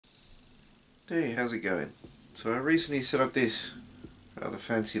Hey, how's it going? So I recently set up this rather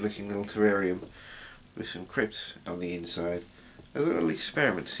fancy looking little terrarium with some crypts on the inside. A little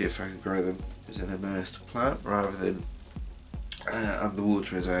experiment to see if I can grow them as an immersed plant rather than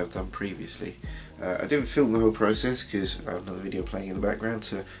underwater as I have done previously. I didn't film the whole process because I have another video playing in the background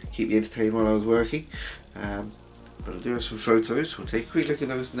to keep me entertained while I was working. But I do have some photos. We'll take a quick look at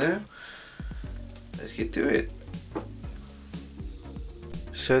those now. Let's get to it.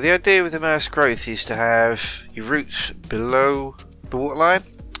 So the idea with immersed growth is to have your roots below the waterline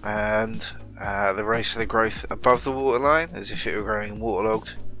and the rest of the growth above the waterline, as if it were growing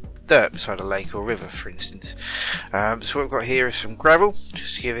waterlogged dirt beside a lake or river, for instance. So what we've got here is some gravel,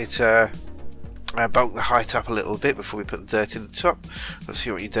 just to give it bulk the height up a little bit before we put the dirt in the top. Obviously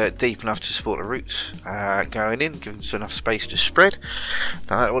you want your dirt deep enough to support the roots going in, give them enough space to spread.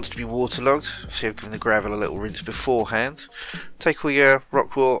 Now that wants to be waterlogged, so you've given the gravel a little rinse beforehand. Take all your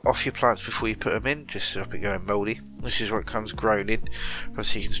rock wool off your plants before you put them in, just to stop it going mouldy. This is what comes grown in.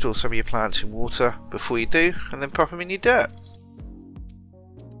 Obviously you can store some of your plants in water before you do, and then pop them in your dirt.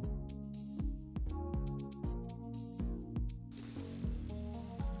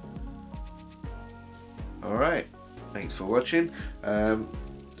 Alright, thanks for watching. I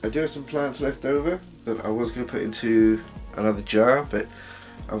do have some plants left over that I was going to put into another jar, but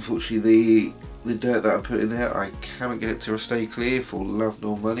unfortunately the dirt that I put in there, I cannot get it to stay clear for love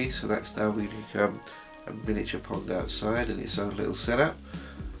nor money, so that's now going to become a miniature pond outside in its own little setup.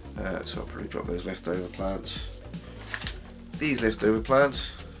 So I'll probably drop those leftover plants, these leftover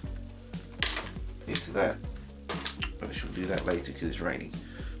plants, into that, but I shall do that later because it's raining.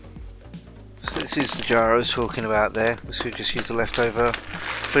 So this is the jar I was talking about there. So we just use the leftover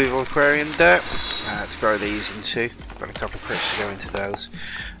fluvial aquarium dirt to grow these into. I've got a couple of crypts to go into those.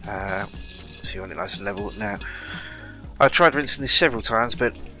 So you want it nice and level. Now, I tried rinsing this several times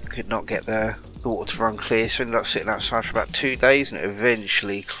but could not get the water to run clear, so I ended up sitting outside for about 2 days and it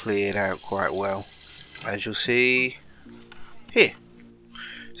eventually cleared out quite well, as you'll see here.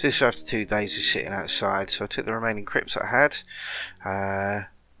 So this after 2 days of sitting outside, so I took the remaining crypts that I had,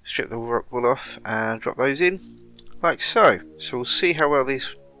 strip the rock wool off and drop those in like so. So we'll see how well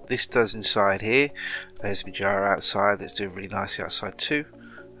this does inside here. There's my jar outside that's doing really nicely outside too.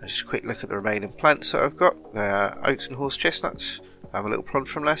 And just a quick look at the remaining plants that I've got. Oaks and horse chestnuts. I have a little plod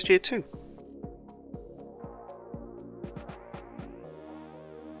from last year too.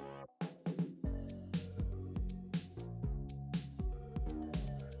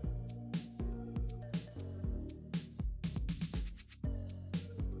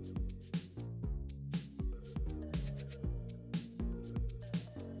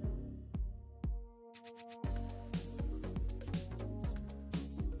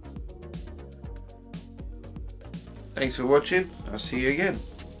 Thanks for watching. I'll see you again.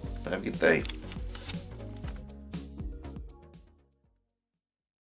 Have a good day.